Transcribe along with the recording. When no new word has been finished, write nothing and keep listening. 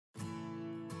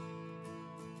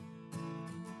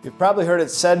You've probably heard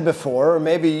it said before, or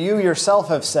maybe you yourself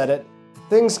have said it,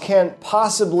 things can't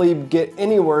possibly get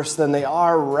any worse than they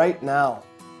are right now.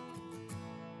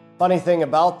 Funny thing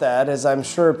about that is I'm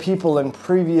sure people in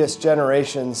previous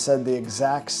generations said the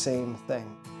exact same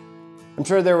thing. I'm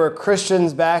sure there were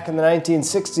Christians back in the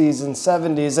 1960s and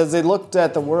 70s as they looked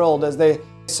at the world, as they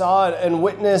saw it and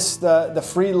witnessed the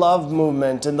free love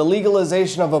movement and the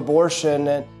legalization of abortion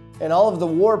and all of the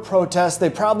war protests. They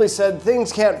probably said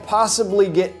things can't possibly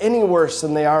get any worse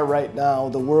than they are right now.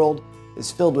 The world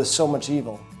is filled with so much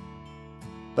evil.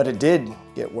 But it did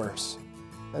get worse.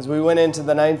 As we went into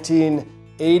the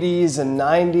 1980s and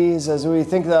 90s, as we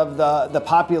think of the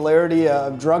popularity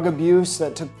of drug abuse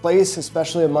that took place,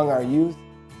 especially among our youth,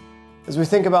 as we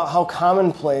think about how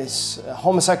commonplace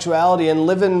homosexuality and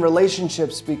live-in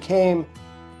relationships became,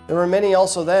 there were many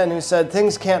also then who said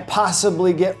things can't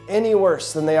possibly get any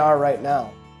worse than they are right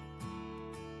now.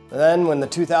 And then when the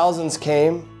 2000s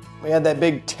came, we had that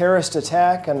big terrorist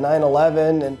attack on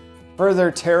 9/11 and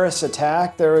further terrorist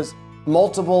attack. There was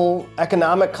multiple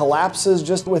economic collapses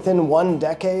just within one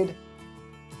decade.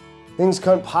 Things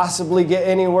couldn't possibly get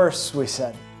any worse, we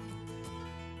said.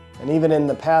 And even in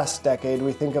the past decade,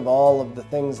 we think of all of the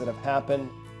things that have happened.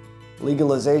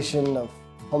 Legalization of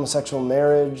homosexual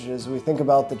marriage, as we think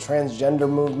about the transgender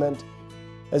movement,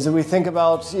 as we think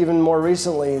about even more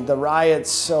recently, the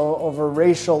riots over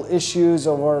racial issues,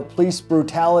 over police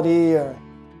brutality, or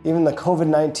even the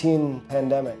COVID-19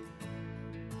 pandemic.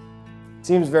 It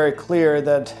seems very clear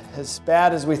that as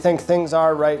bad as we think things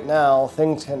are right now,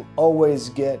 things can always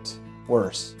get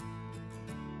worse.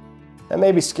 That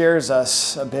maybe scares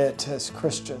us a bit as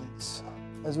Christians,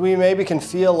 as we maybe can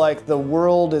feel like the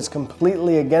world is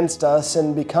completely against us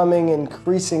and becoming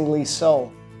increasingly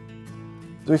so.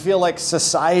 We feel like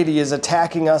society is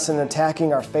attacking us and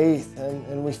attacking our faith,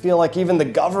 and we feel like even the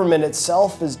government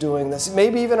itself is doing this,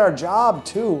 maybe even our job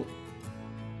too,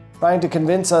 trying to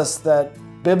convince us that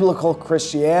biblical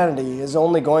Christianity is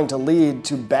only going to lead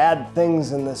to bad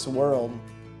things in this world.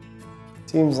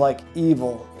 Seems like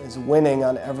evil is winning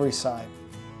on every side.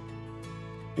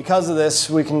 Because of this,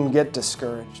 we can get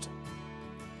discouraged.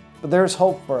 But there's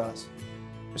hope for us.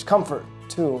 There's comfort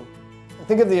too.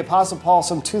 Think of the Apostle Paul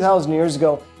some 2,000 years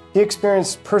ago. He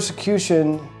experienced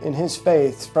persecution in his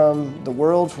faith from the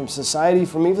world, from society,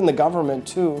 from even the government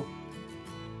too.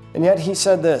 And yet he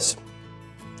said this,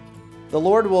 "The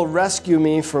Lord will rescue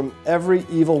me from every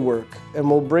evil work and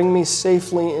will bring me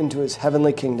safely into his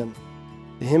heavenly kingdom.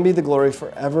 To him be the glory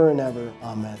forever and ever.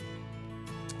 Amen."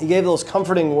 He gave those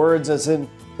comforting words as in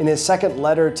his second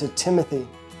letter to Timothy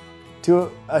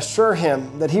to assure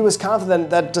him that he was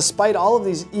confident that despite all of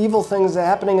these evil things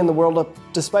happening in the world,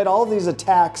 despite all of these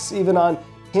attacks, even on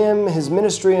him, his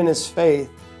ministry, and his faith,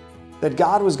 that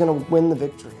God was going to win the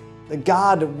victory, that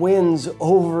God wins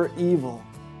over evil,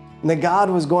 and that God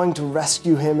was going to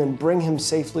rescue him and bring him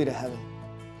safely to heaven.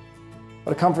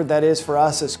 What a comfort that is for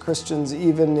us as Christians,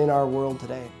 even in our world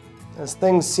today. As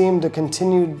things seem to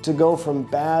continue to go from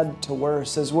bad to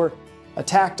worse, as we're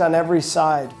attacked on every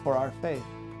side for our faith,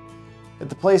 that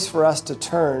the place for us to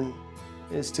turn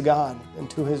is to God and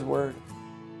to his word.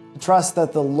 To trust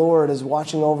that the Lord is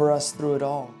watching over us through it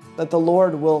all, that the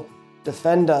Lord will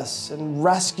defend us and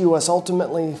rescue us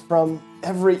ultimately from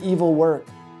every evil work,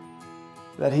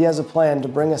 that he has a plan to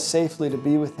bring us safely to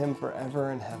be with him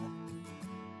forever in heaven.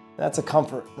 That's a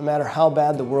comfort, no matter how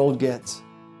bad the world gets.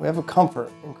 We have a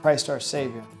comfort in Christ our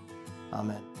Savior.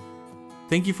 Amen.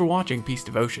 Thank you for watching Peace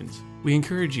Devotions. We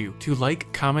encourage you to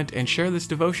like, comment, and share this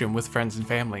devotion with friends and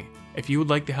family. If you would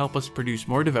like to help us produce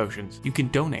more devotions, you can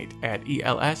donate at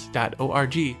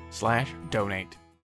els.org/donate.